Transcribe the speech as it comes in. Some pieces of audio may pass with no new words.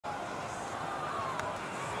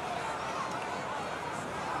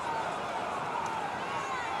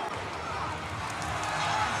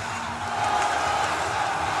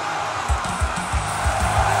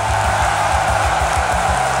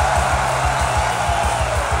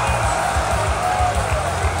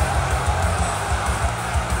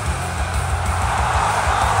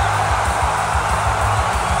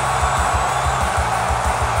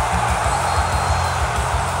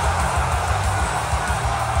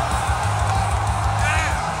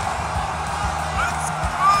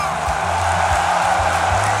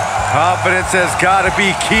Confidence has got to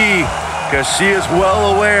be key, because she is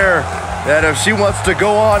well aware that if she wants to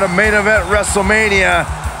go on to main event WrestleMania,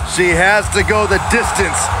 she has to go the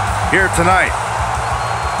distance here tonight.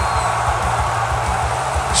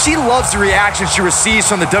 She loves the reaction she receives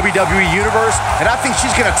from the WWE Universe, and I think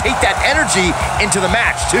she's going to take that energy into the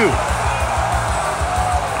match, too.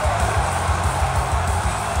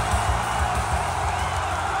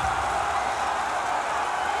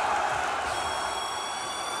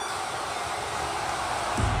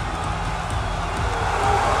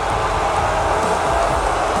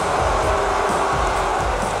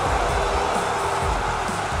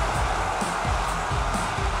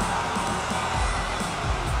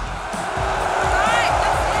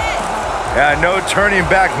 Yeah, no turning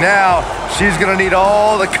back now. She's gonna need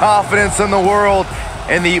all the confidence in the world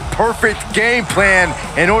and the perfect game plan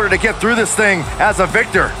in order to get through this thing as a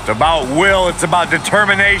victor. It's about will, it's about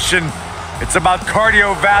determination, it's about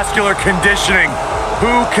cardiovascular conditioning.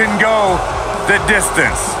 Who can go the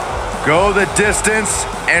distance? Go the distance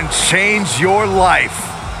and change your life.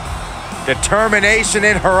 Determination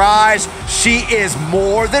in her eyes. She is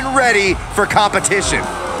more than ready for competition.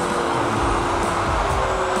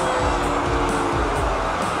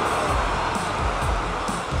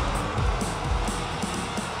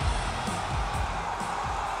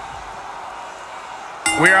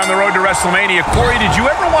 We are on the road to WrestleMania. Corey, did you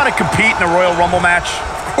ever want to compete in a Royal Rumble match?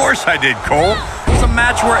 Of course I did, Cole. It's a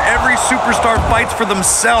match where every superstar fights for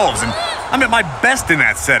themselves, and I'm at my best in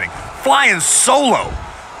that setting. Flying solo.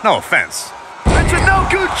 No offense. It's a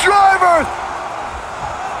no-good driver!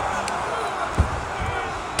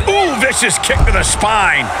 Ooh, vicious kick to the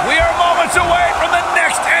spine. We are moments away from the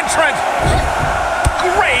next entrant.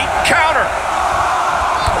 Great counter.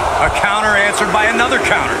 A counter answered by another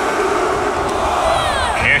counter.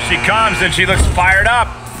 Here she comes, and she looks fired up.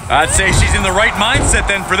 I'd say she's in the right mindset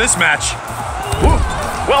then for this match. Woo,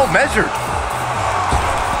 well measured.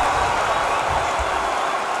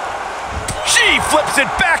 She flips it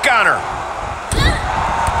back on her.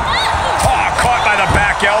 Oh, caught by the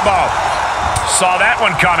back elbow. Saw that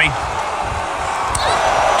one coming.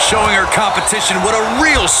 Showing her competition what a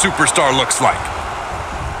real superstar looks like.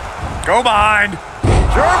 Go behind.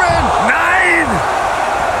 German! 9!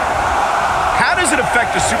 How does it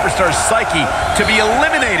affect a superstar's psyche to be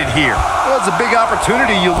eliminated here? Well, it's a big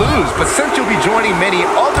opportunity you lose, but since you'll be joining many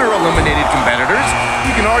other eliminated competitors,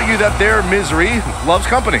 you can argue that their misery loves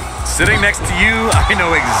company. Sitting next to you, I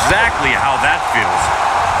know exactly how that feels.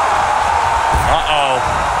 Uh-oh.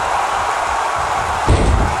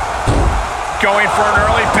 Going for an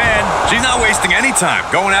early pin. She's not wasting any time.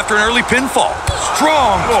 Going after an early pinfall.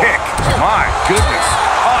 Strong kick. My goodness.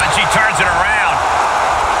 Oh, and she turns it around.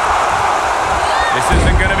 This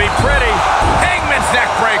isn't going to be pretty. Hangman's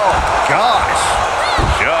neck breaker. Oh, gosh.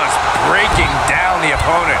 Just breaking down the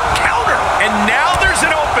opponent. Counter. And now there's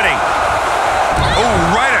an opening. Oh,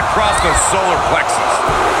 right across the solar plexus.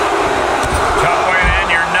 Tough way to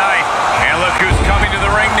end your night. And look who's coming to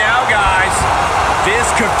the ring now, guys.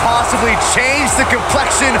 This could possibly change the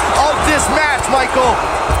complexion of this match, Michael.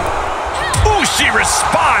 Ooh, she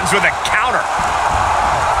responds with a counter.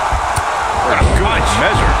 What a punch.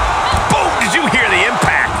 Measure. Boom, did you hear the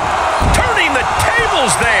impact? Turning the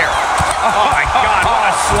tables there. Oh, my God, what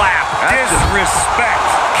a slap. Disrespect.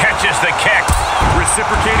 Catches the kick.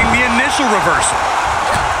 Reciprocating the initial reversal.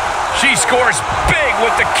 She scores big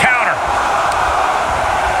with the counter.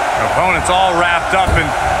 Her opponent's all wrapped up, and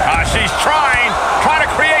she's trying to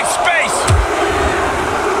create space.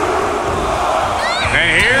 And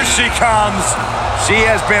here she comes. She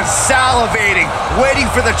has been salivating, waiting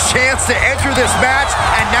for the chance to enter this match,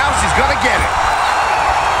 and now she's gonna get it.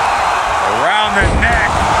 Around the neck.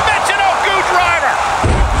 Michinoku driver.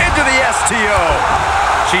 Into the STO.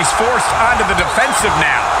 She's forced onto the defensive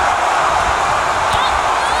now.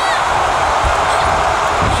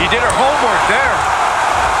 She did her homework there.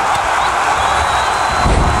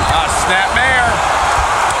 Snapmare.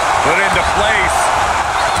 Put into place.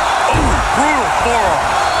 Ooh, brutal forearm.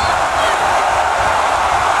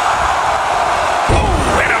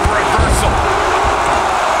 Ooh, and a reversal.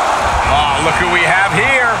 Oh, look who we have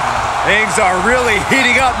here. Things are really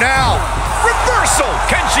heating up now. Reversal.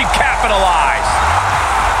 Can she capitalize?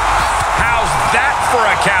 How's that for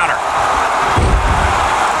a counter?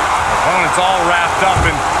 Opponent's all wrapped up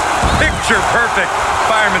in picture-perfect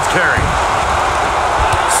fireman's carry.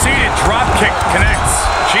 Seated dropkick connects.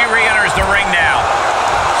 She re-enters the ring now.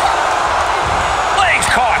 Legs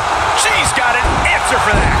caught. She's got an answer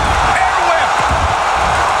for that. Air whip.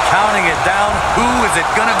 Counting it down. Who is it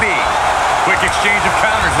going to be? Quick exchange of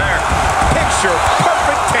counters there. Picture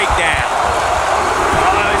perfect takedown.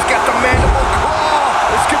 He's got the man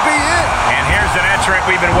entrant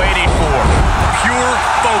we've been waiting for. Pure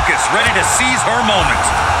focus, ready to seize her moment.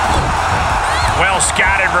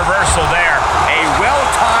 Well-scouted reversal there. A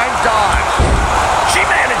well-timed dodge. She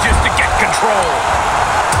manages to get control.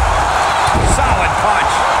 Solid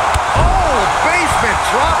punch. Oh, basement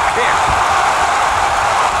drop kick.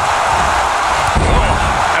 Oh,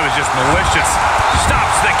 that was just malicious.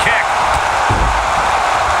 Stops the kick.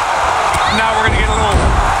 Now we're going to get a little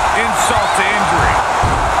insult to injury.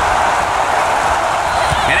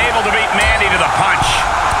 And able to beat Mandy to the punch.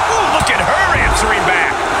 Ooh, look at her answering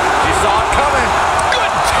back. She saw it coming. Good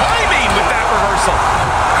timing with that reversal.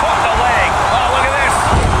 Caught the leg. Oh, look at this.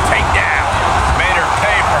 Takedown. Made her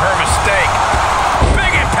pay for her mistake.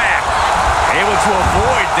 Big impact. Able to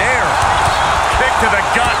avoid there. Kick to the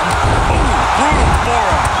gut. Ooh, brutal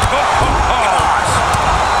forearm. Gosh.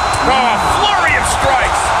 Oh, a flurry of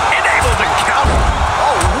strikes. And able to counter.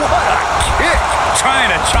 Oh, what a kick.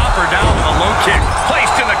 Trying to chop her down with a low kick.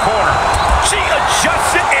 Placed in the corner. She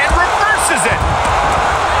adjusts it and reverses it.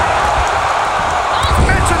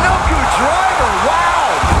 Michinoku driver, wow.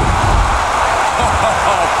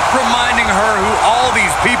 Reminding her who all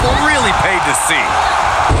these people really paid to see.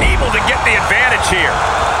 Able to get the advantage here.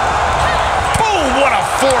 Boom, what a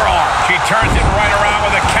forearm. She turns it right around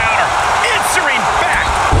with a counter. Answering back.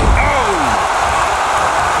 Oh.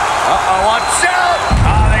 Uh-oh, watch out.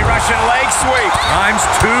 They Russian leg sweep. Times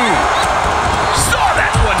two. Saw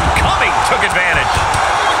that one coming. Took advantage.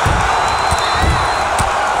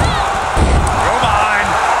 Go behind.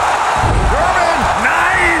 German.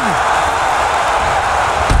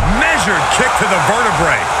 9. Measured kick to the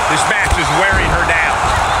vertebrae. This match is wearing her down.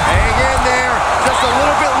 Hang in there. Just a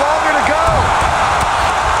little bit longer to go.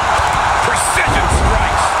 Precision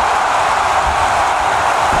strikes.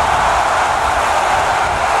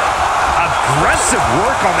 Aggressive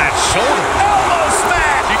work on that shoulder. Elbow smash.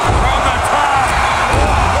 From the top.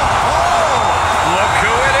 Look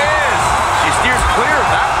who it is. She steers clear of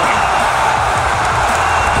that one.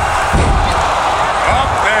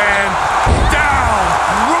 Up and down.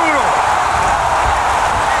 Brutal.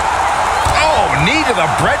 Oh, knee to the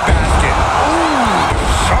breadbasket. Ooh,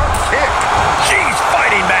 sharp kick. She's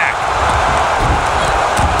fighting back.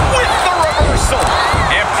 With the reversal.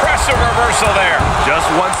 Impressive reversal there. Just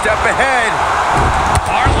one step ahead.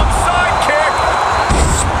 Harlem sidekick.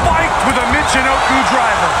 Spiked with a Michinoku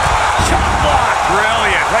driver. Chop block.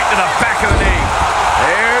 Brilliant. Right to the back of the knee.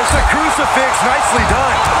 There's the crucifix. Nicely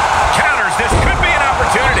done. Counters. This could be an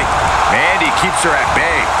opportunity. Mandy keeps her at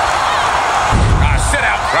bay. Sit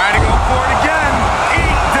out. Trying to go for it again.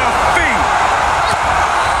 Eat defeat.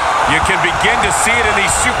 You can begin to see it in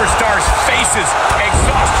these superstars' faces.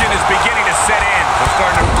 Exhaustion is beginning to set in. They're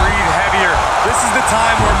starting to breathe heavier. This is the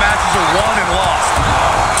time where matches are won and lost.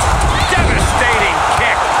 Devastating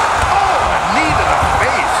kick. Oh, a knee to the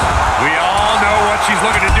face. We all know what she's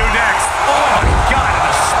looking to do next. Oh, my God, in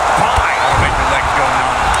the spine. That'll make your legs go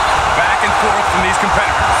numb. Back and forth from these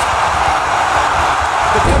competitors.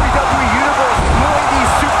 The WWE Universe pulling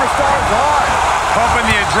these superstars on. Pumping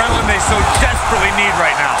the adrenaline they so desperately need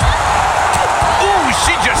right now. Ooh,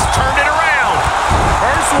 she just turned it around.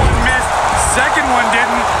 First one missed, second one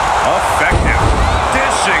didn't. Effective.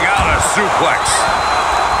 Dishing out a suplex.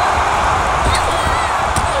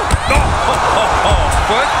 Oh,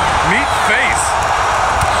 foot, meet face.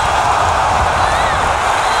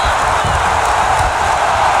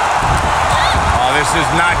 Oh, this is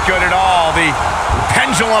not good at all. The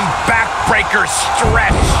pendulum backbreaker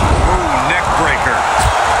stretch. Ooh, neck breaker.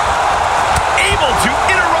 Able to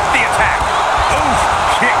interrupt the attack. Ooh,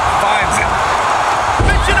 kick finds it.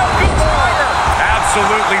 Michinoku driver.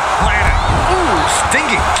 Absolutely planted. Ooh,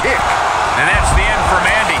 stinging kick. And that's the end for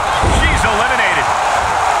Mandy. She's eliminated.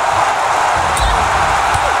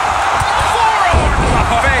 Forearm to the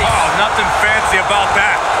face. Oh, nothing fancy about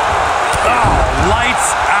that. Oh,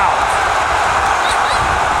 lights out.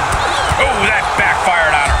 Oh, that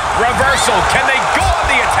backfired on her. Reversal. Can they go on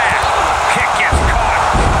the attack? Kick gets caught.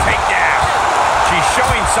 Takedown. She's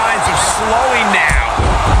showing signs of slowing now.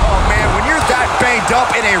 Oh, man, when you're that banged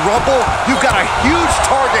up in a rumble, you've got a huge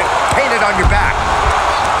target painted on your back.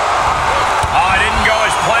 Oh, it didn't go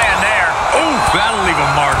as planned there. Ooh, that'll leave a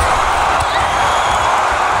mark.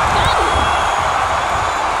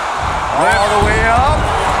 All the way up.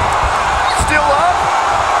 Still up.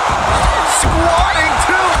 Squatting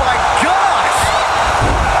too, my gosh.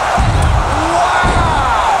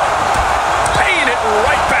 Wow. Paying it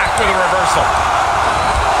right back with a reversal.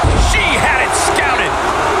 She had it scouted.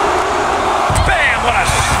 Bam, what a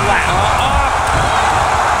slap.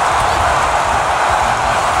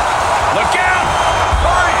 Look out.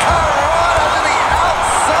 Hard counter on to the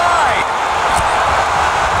outside.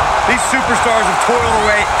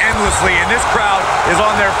 seamlessly, and this crowd is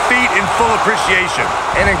on their feet in full appreciation.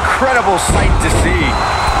 An incredible sight to see.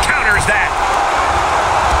 Counters that.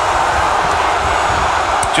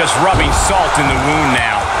 Just rubbing salt in the wound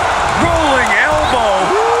now. Rolling elbow.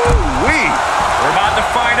 Woo-wee. We're about to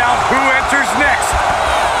find out who enters next.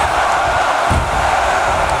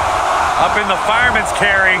 Up in the fireman's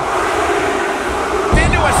carry.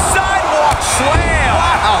 Into a sidewalk slam.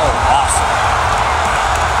 Wow. Awesome.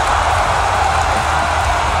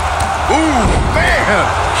 Ooh, man.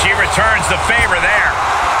 She returns the favor there.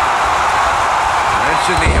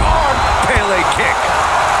 Mention the arm Pele kick.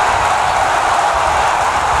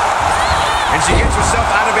 And she gets herself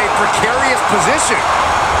out of a precarious position.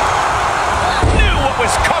 Knew what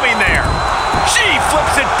was coming there. She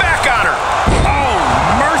flips it back on her. Oh,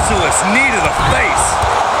 merciless knee to the face.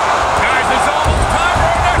 Guys, it's almost time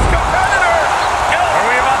for our next competitor. Are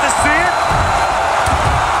we about to see it?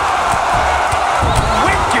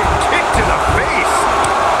 Wicked kick to the face.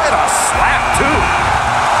 And a slap, too.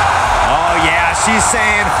 Oh, yeah, she's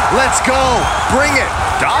saying, let's go, bring it.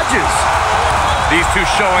 Dodges. These two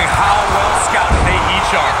showing how well scouted they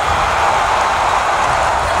each are.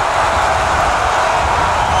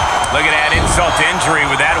 Look at that insult to injury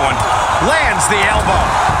with that one. Lands the elbow.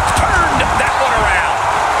 Turned that one around.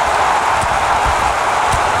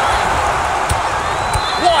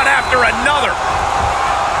 One after another.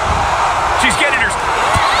 She's getting her.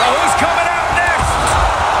 Oh, who's coming out next?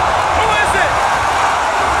 Who is it?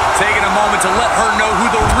 Taking a moment to let her know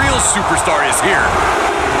who the real superstar is here.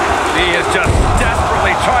 He is just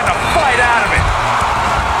desperately trying to fight out of it.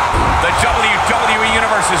 The WWE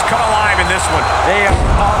Universe has come alive in this one. They are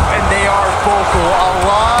up and they are vocal. A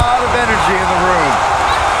lot of energy in the room.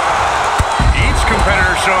 Each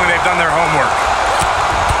competitor showing they've done their homework.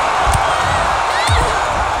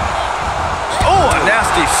 Oh, a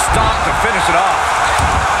nasty stop to finish it off.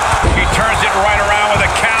 He turns it right around with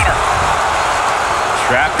a counter.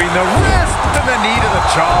 Trapping the wrist and the knee to the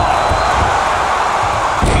jaw.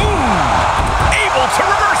 Able to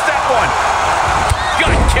reverse that one.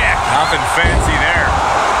 Gut kick. Nothing fancy there.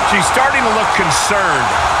 She's starting to look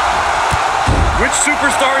concerned. Which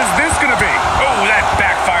superstar is this going to be? Oh, that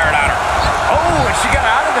backfired on her. Oh, and she got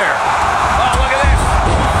out of there. Oh, look at this.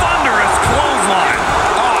 Thunderous clothesline.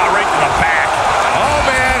 Oh, right to the back. Oh,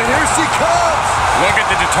 man, here she comes. Look at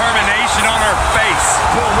the determination on her face.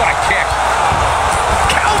 Boom, what a kick.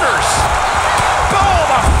 Counters. Boom,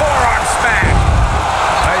 a forearm smack.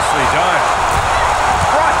 Nicely done.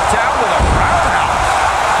 Brought down with a roundhouse.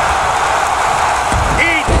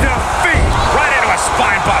 Eat defeat. Right into a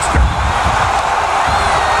spine buster.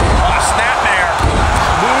 Oh, snapmare.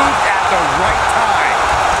 Moved at the right time.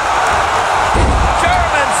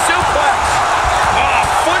 German suplex. Oh,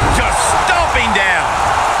 foot just stomping down.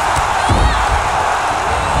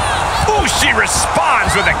 Ooh, she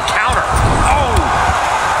responds with a counter. Oh.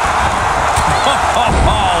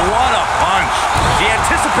 Oh, what a punch. She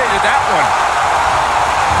anticipated that one.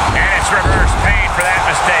 And it's reverse pain for that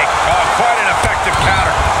mistake. Oh, quite an effective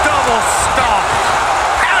counter. Double stomp.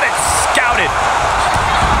 Out it scouted.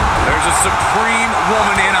 There's a supreme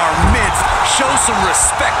woman in our midst. Show some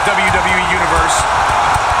respect, WWE Universe.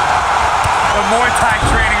 The Muay Thai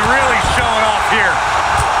training really showing off here.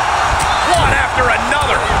 One after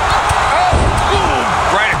another. Oh, boom.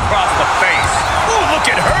 Right across the face. Ooh, look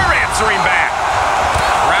at her answering back.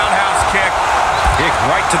 Roundhouse kick. Kick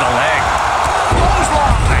right to the leg.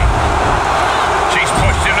 Clothesline. She's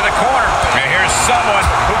pushed into the corner. And here's someone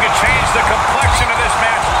who can change the complexion of this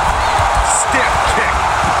match. Stiff kick.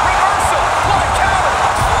 Reversal. What a counter.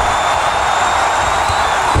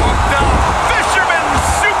 Hooked up. Fisherman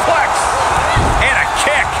suplex. And a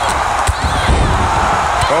kick.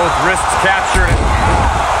 Both wrists captured.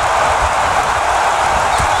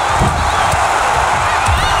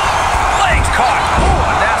 Legs caught. Oh,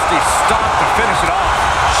 a nasty stop to finish it off.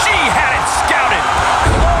 She had it scouted.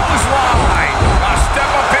 Clothesline. A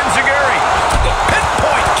step-up enziguri. The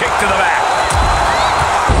pinpoint kick to the back.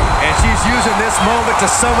 And she's using this moment to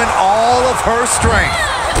summon all of her strength.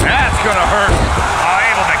 That's gonna hurt.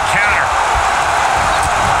 Able to counter.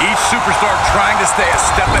 Each superstar trying to stay a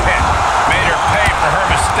step ahead. Made her pay for her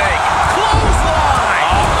mistake. Clothesline.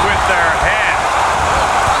 Off with their head.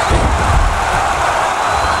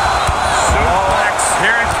 Suplex.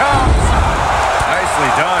 Here it comes.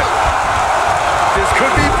 Nicely done. This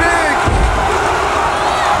could be big.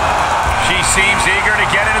 She seems eager to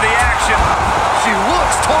get into the action. She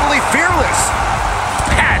looks totally fearless.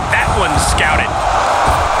 Had that one scouted.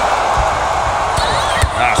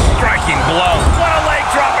 A striking blow. What a leg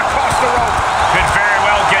drop across the rope. Could very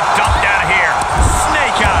well get dumped out of here.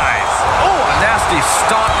 Snake eyes. Oh, a nasty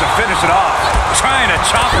stop to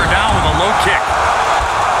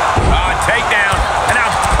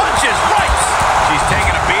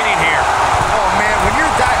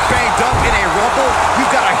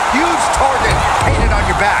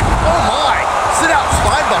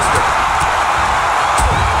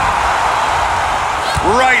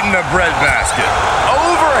right in the breadbasket.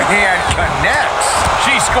 Overhand connects.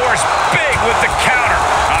 She scores big with the counter.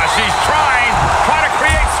 She's trying to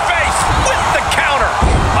create space with the counter.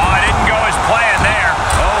 It didn't go as planned there.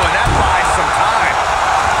 Oh, and that buys some time.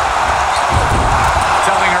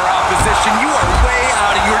 Telling her opposition, you are way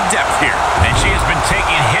out of your depth here. And she has been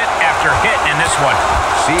taking hit after hit in this one.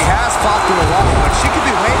 She has fought through a lot, but she could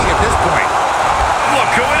be waiting at this point.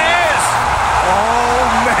 Look who it is.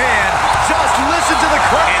 Oh, man. Just listen to the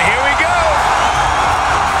crowd. And here we go.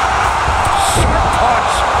 Sharp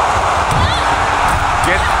punch.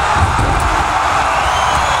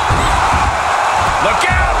 Look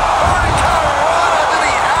out. Hurricanrana to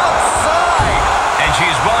the outside. And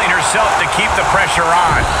she's willing herself to keep the pressure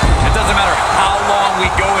on. It doesn't matter how long we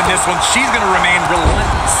go in this one, she's going to remain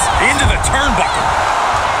relentless. Into the turnbuckle.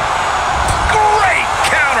 Great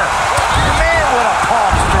counter. Man, what a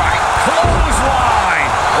palm strike. Clothesline.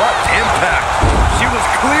 What impact. She was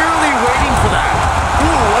clearly waiting for that.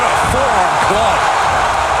 Ooh, what a forearm club.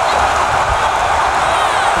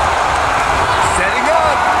 Setting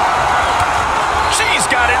up. She's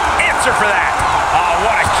got an answer for that. Oh,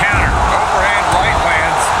 what a counter. Overhand right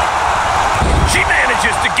lands. She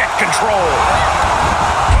manages to get control.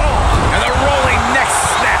 And the rolling neck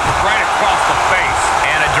snap right across the face.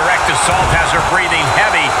 And a direct assault has her breathing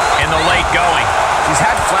heavy in the late going. She's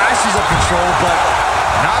had flashes of control, but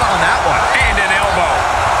not on that one. And an elbow.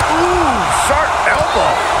 Ooh, sharp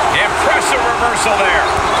elbow. Impressive reversal there.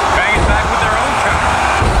 Banging back with their own counter.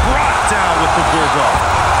 Brought down with the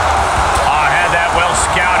bulldog. Had that well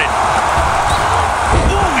scouted.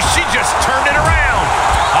 Ooh, she just turned it around.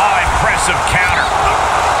 Impressive counter.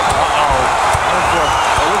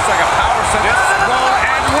 It looks like a power set.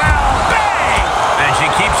 And well, bang! Then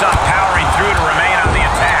she keeps on powering through to remain on the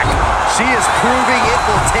attack. She is proving it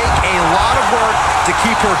will take a lot of work to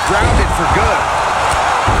keep her grounded for good.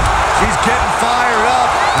 She's getting fired up,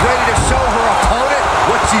 ready to show her opponent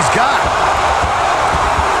what she's got.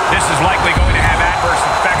 This is likely going to have adverse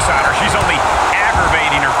effects on her. She's only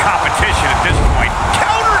aggravating her competition at this point.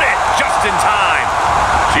 Countered it just in time.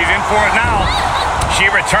 She's in for it now.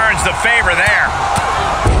 She returns the favor there.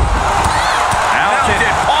 Mounted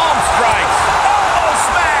palm strikes. Elbow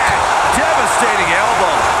smash. Devastating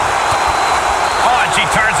elbow. And she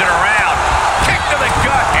turns it around. Kick to the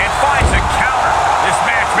gut and finds a counter. This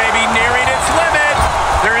match may be nearing its limit.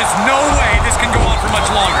 There is no way this can go on for much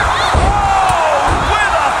longer.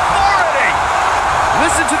 With authority.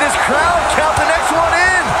 Listen to this crowd count the next one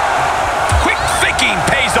in. Quick thinking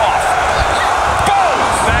pays off. Boom!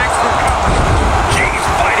 Thanks for coming. She's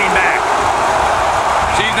fighting back.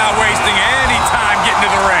 She's not wasting any time getting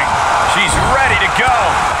to the ring. She's ready to go.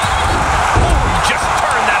 Ooh, just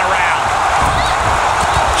turned that around.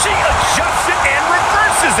 She adjusts it and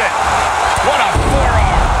reverses it. What a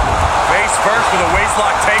forearm. Face first with a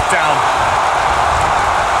waistlock takedown.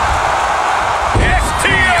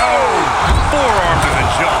 STO. Forearm to the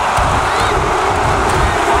jaw.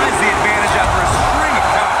 Finds the advantage after a string of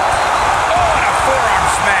counters. And a forearm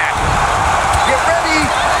smash. Get ready.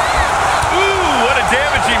 Ooh, what a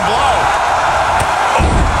damaging blow.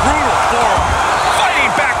 Brutal forearm.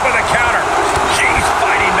 Fighting back with a counter. She's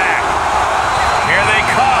fighting back. Here they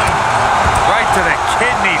come. Right to the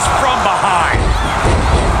kidneys from behind.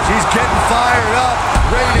 She's getting fired up,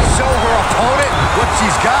 ready to show her opponent what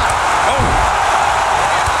she's got.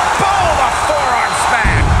 Boom, a forearm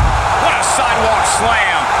smash. What a sidewalk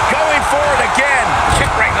slam. Going for it again.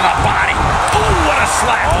 Kick right to the body. Ooh, what a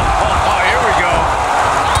slap. Here we go.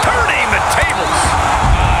 Turning the tables.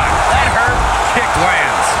 That hurt. Kick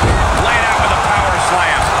lands. Laid out with a power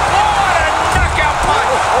slam. What a knockout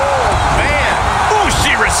punch. Oh, man. Ooh,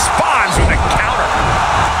 she responds with a counter.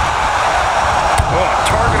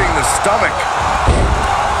 Targeting the stomach.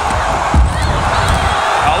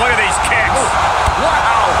 Look at these kicks.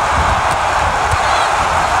 Wow.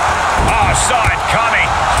 Saw it coming.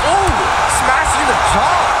 Ooh, smashing the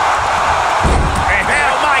jaw.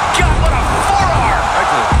 Oh my God, what a forearm. Right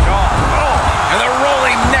to the jaw. And the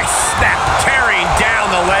rolling neck snap, tearing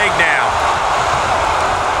down the leg now.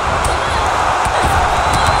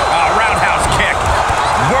 Roundhouse kick.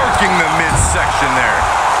 Working the midsection there.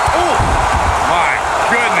 Ooh, my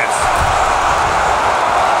goodness.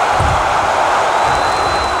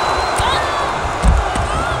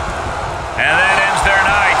 And that ends their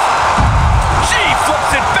night. She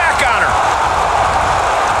flips it back on her.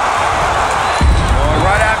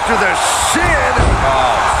 Right after the shin.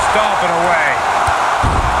 Stomping away.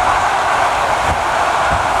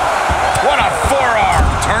 What a forearm.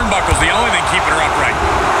 Turnbuckle's the only thing keeping her upright.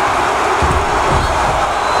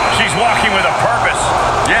 She's walking with a purpose.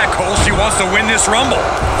 Yeah, Cole, she wants to win this Rumble.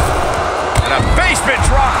 And a basement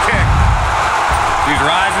drop kick. He's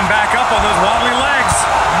rising back up on those wobbly legs.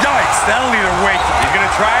 Yikes, that'll need a wake. He's going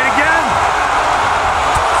to try it again.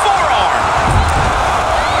 Forearm.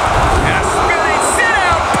 And a spinning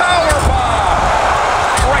sit-out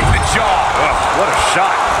powerbomb. Right in the jaw. Ugh, what a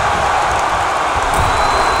shot.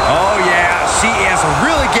 Oh, yeah, she is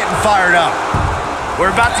really getting fired up.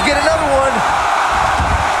 We're about to get another one.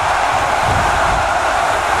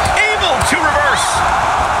 Able to reverse.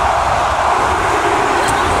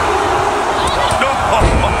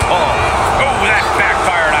 Oh, that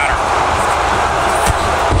backfired on her.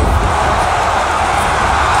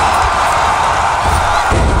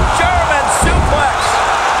 German suplex.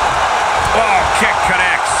 Oh, kick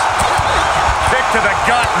connects. Kick to the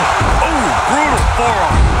gut. Oh, brutal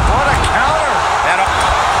forearm. What a counter. And a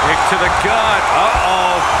kick to the gut.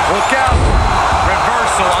 Uh-oh. Look out.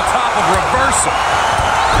 Reversal on top of reversal.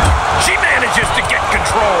 She manages to get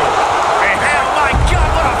control. And oh my God,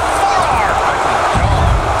 what a forearm.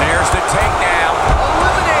 There's the takedown.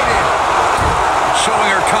 Eliminated. Showing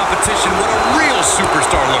her competition what a real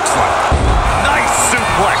superstar looks like. Nice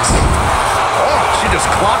suplex. Oh, she just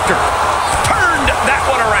clocked her. Turned that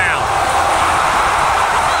one around.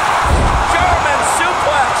 German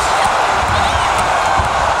suplex.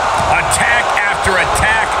 Attack after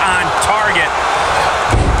attack on target.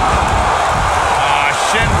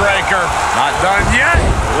 Shin breaker. Not done yet.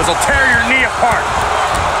 This will tear your knee apart.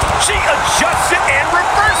 She adjusts it and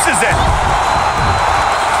reverses it.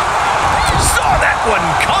 Saw that one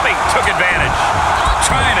coming. Took advantage.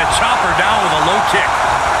 Trying to chop her down with a low kick.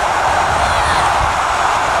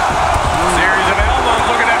 Series of elbows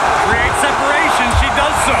looking to create separation. She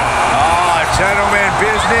does so. Oh, gentlemen,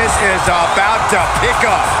 business is about to pick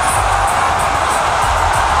up.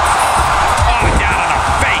 Oh, down on the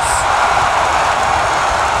face.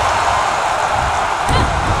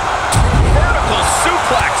 Vertical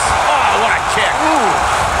suplex. Oh, what a kick. Ooh,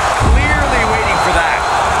 clearly waiting for that.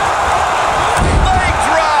 Leg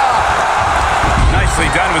drop. Nicely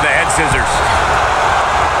done with the head scissors.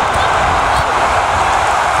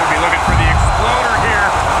 Could be looking for the exploder here.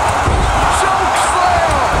 Choke slam.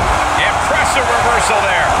 Impressive reversal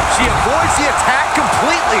there. She avoids the attack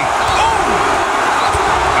completely.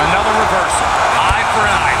 Another reversal. Eye for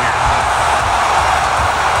an eye here.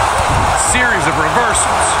 Series of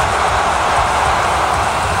reversals.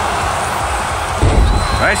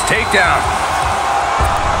 Nice takedown.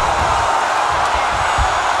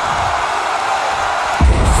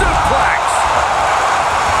 Suplex.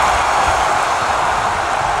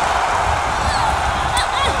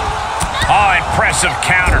 Oh, impressive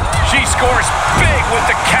counter. She scores big with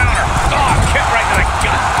the counter. Oh, kick right to the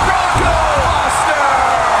gut. Bronco Buster.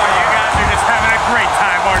 Oh, you guys are just having a great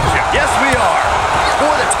time, aren't you? Yes, we are.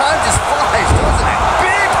 Boy, the time just flies, doesn't it?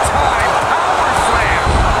 Big time power slam.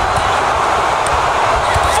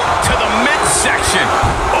 Foot to the midsection.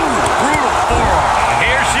 Oh, brutal forearm.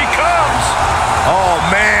 Here she comes. Oh,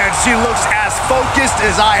 man, she looks as focused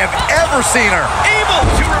as I have ever seen her. Able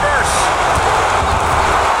to reverse.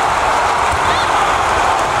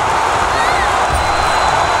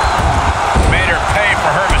 Made her pay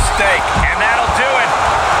for her mistake, and that'll do it.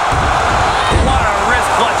 What a wrist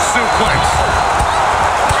clutch suplex.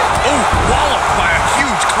 Oh, walloped by a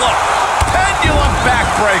huge club. Pendulum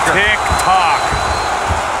backbreaker. Tick-tock.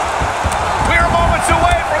 We're moments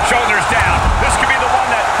away from shoulders down. This could be the one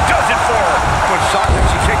that does it for her. What shot that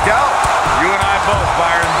she kicked out? You and I both,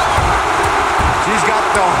 Byron. She's got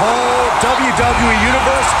the whole WWE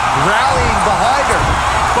Universe rallying behind her.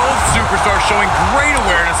 Both superstars showing great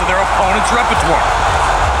awareness of their opponent's repertoire.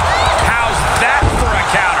 How's that for a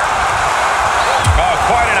counter? Oh,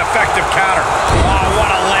 quite an effective counter. Oh,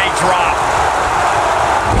 what a leg drop.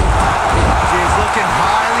 She's looking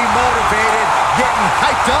highly motivated, getting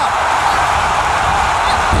hyped up.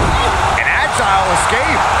 An agile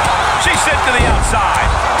escape. She's sent to the outside.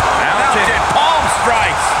 Mounted palm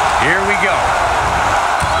strikes. Here we go.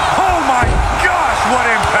 Oh, my gosh, what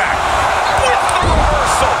impact. With the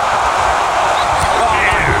reversal. Oh,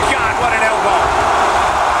 my God, what an elbow.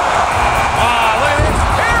 Oh, look at this.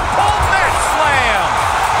 Hair pull neck slam.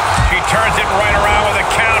 She turns it right around with a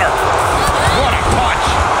counter. What a punch.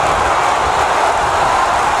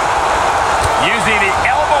 Using the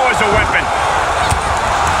elbow as a weapon.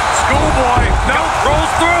 Schoolboy. No, rolls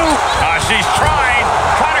through. She's trying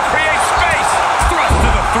to create space. Thrust to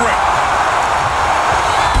the throat.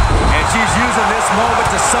 And she's using this moment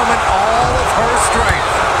to summon all of her strength.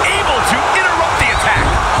 Able to interrupt the attack.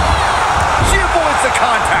 She avoids the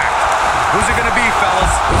contact. Who's it going to be,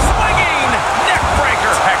 fellas? Swinging neck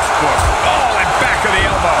breaker. Textbook. Oh, and back of the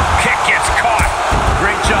elbow. Kick in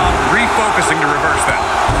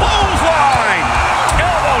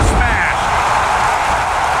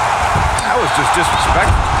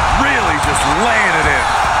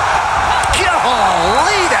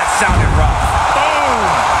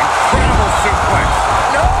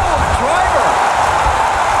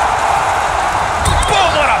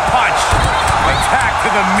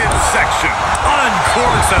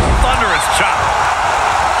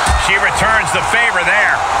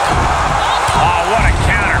there. Oh, what a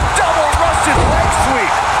counter. Double Russian leg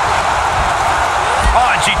sweep.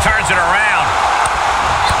 Oh, and she turns it around.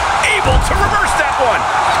 Able to reverse that one.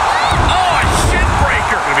 Oh, a shin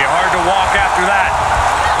breaker. Gonna be hard to walk after that.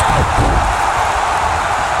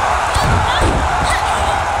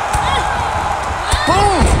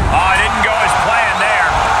 Boom. Oh, it didn't go as planned there.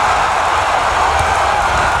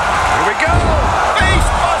 Here we go. Face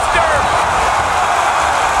buster.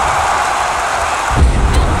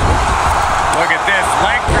 Look at this.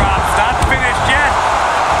 Leg drop. Not finished yet.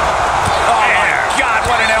 Oh, my God,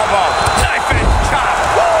 what an elbow. Knife edge chop.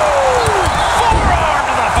 Woo! Forearm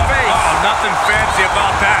to the face. Oh, nothing fancy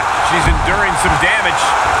about that. She's enduring some damage.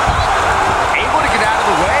 Able to get out of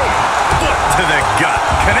the way. Foot to the gut.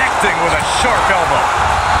 Connecting with a sharp elbow.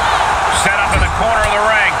 Set up in the corner of the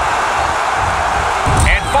ring.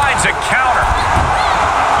 And finds a counter.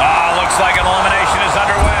 Looks like an elimination is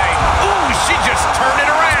underway. Ooh, she just turned it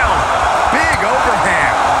around. Big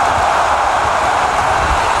overhand.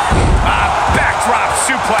 Backdrop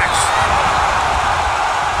suplex.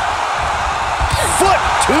 Foot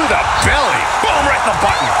to the belly. Boom, right in the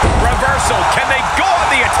button. Reversal. Can they go on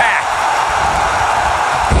the attack?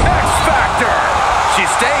 X-Factor.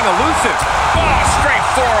 She's staying elusive. Oh, straight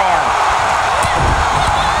forearm.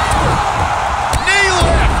 Knee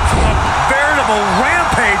lift. A veritable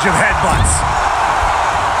rampage of headbutts.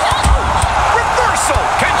 Reversal.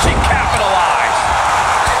 Can she capitalize?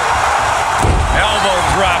 Elbow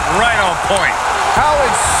drop right on point. How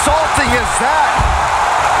insulting is that?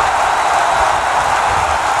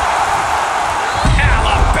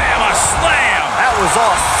 Alabama slam. That was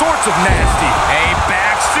all sorts of nasty. A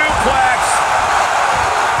back suplex.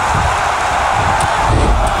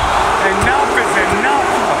 Enough is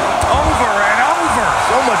enough. Over and over.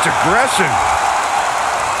 So much aggression.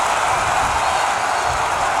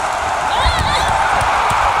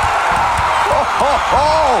 Oh, ho,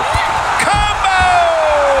 ho. Combo!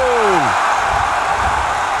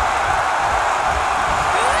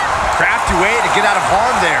 Crafty way to get out of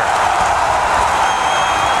harm there.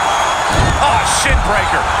 Oh, shin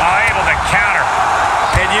breaker. Able to counter.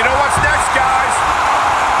 And you know what's next, guys?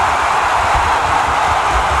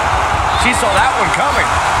 She saw that one coming.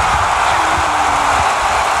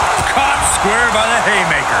 Caught square by the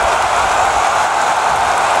haymaker.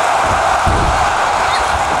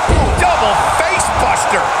 Double face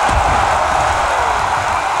buster.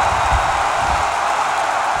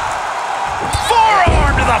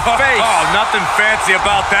 Forearm to the face. Oh, nothing fancy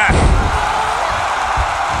about that.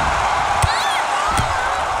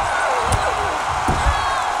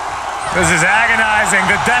 This is agonizing.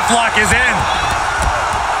 The deathlock is in.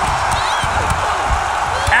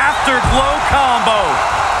 Afterglow combo.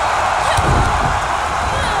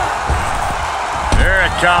 Here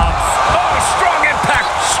it comes. Oh, strong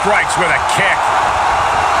impact. Strikes with a kick.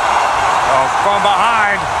 Oh, from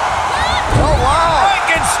behind. Oh, wow.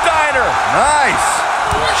 Frankensteiner. Nice.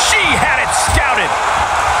 She had it scouted.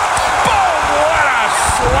 Boom, what a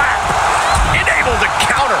slap. Enabled to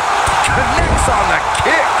counter. Connects on the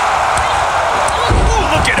kick. Ooh,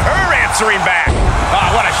 look at her answering back. Oh,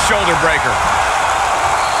 what a shoulder breaker.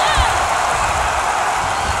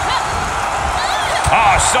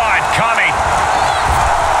 Oh, saw it coming.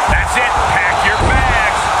 That's it. Pack your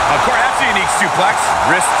bags. Of course, that's a unique suplex.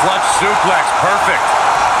 Wrist clutch suplex. Perfect.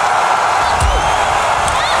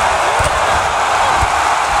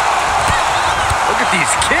 Look at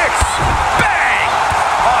these kicks. Bang!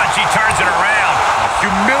 Oh, and she turns it around. A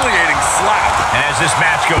humiliating slap. And as this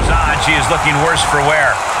match goes on, she is looking worse for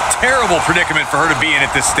wear. Terrible predicament for her to be in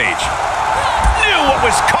at this stage. Knew what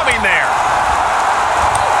was coming there.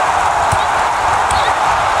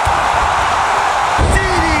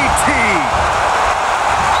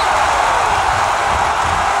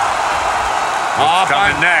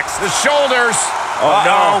 Coming next. The shoulders. Oh,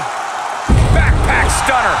 no. Backpack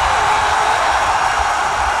stunner.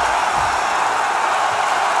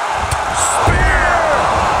 Spear.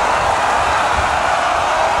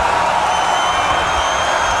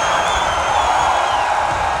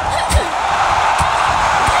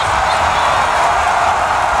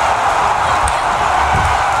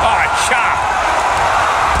 Oh, chop.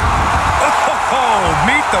 Oh,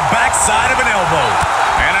 meet the backside of an elbow.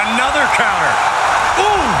 And another counter.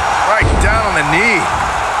 Ooh! Right down on the knee.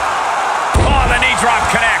 Oh, the knee drop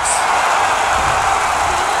connects.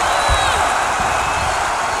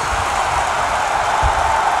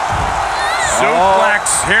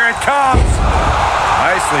 Suplex, here it comes.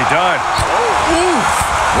 Nicely done. Oh, oof.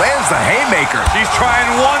 Lands the haymaker. She's trying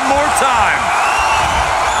one more time.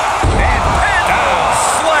 And down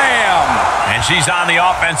slam. And And she's on the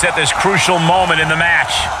offense at this crucial moment in the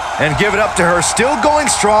match. And give it up to her, still going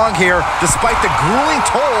strong here, despite the grueling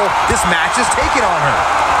toll this match is taking on her.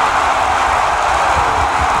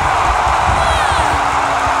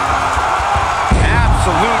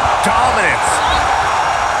 Absolute dominance.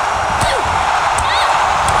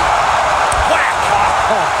 Whack!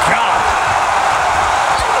 Oh, God.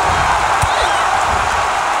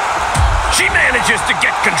 She manages to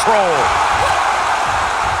get control.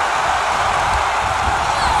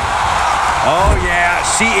 Oh, yeah,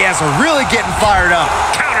 she is really getting fired up.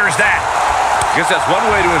 Counters that. Guess that's one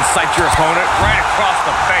way to incite your opponent. Right across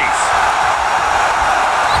the face.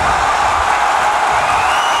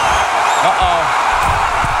 Uh-oh.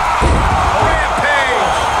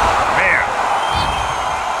 Rampage. Man.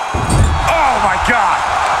 Oh, my God.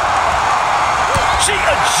 She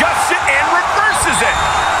adjusts it and reverses it.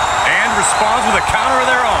 And responds with a counter of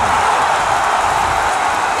their own.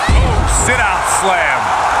 Oh, sit-out slam.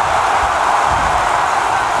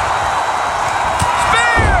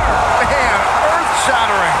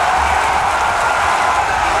 Shattering.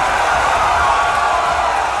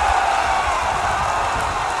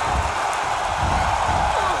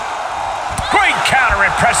 Great counter,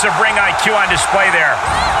 impressive ring IQ on display there.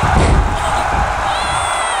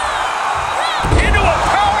 Into a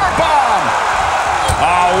powerbomb.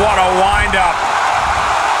 Oh, what a wind-up.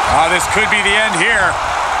 Oh, this could be the end here.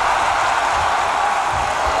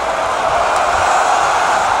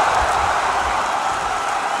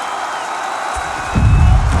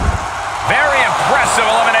 Impressive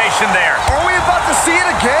elimination there. Are we about to see it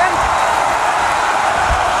again?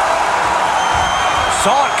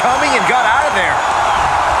 Saw it coming and got out of there.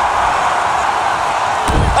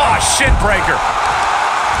 Oh, shin breaker.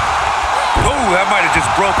 Oh, that might have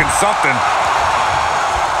just broken something.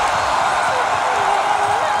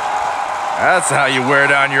 That's how you wear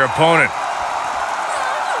down your opponent.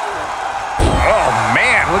 Oh,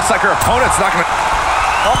 man. Looks like her opponent's not going to...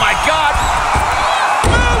 Oh, my God.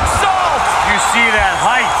 You see that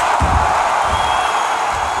height.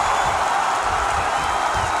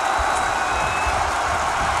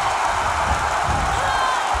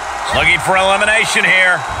 Looking for elimination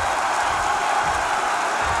here.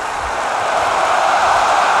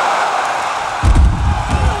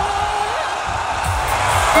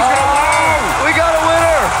 Oh, we got a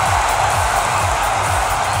winner.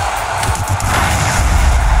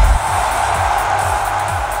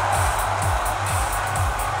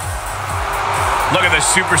 Look at the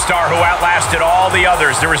superstar who outlasted all the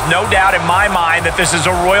others. There is no doubt in my mind that this is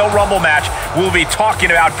a Royal Rumble match we'll be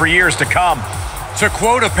talking about for years to come. To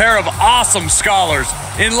quote a pair of awesome scholars,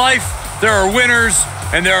 in life, there are winners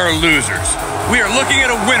and there are losers. We are looking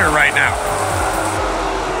at a winner right now.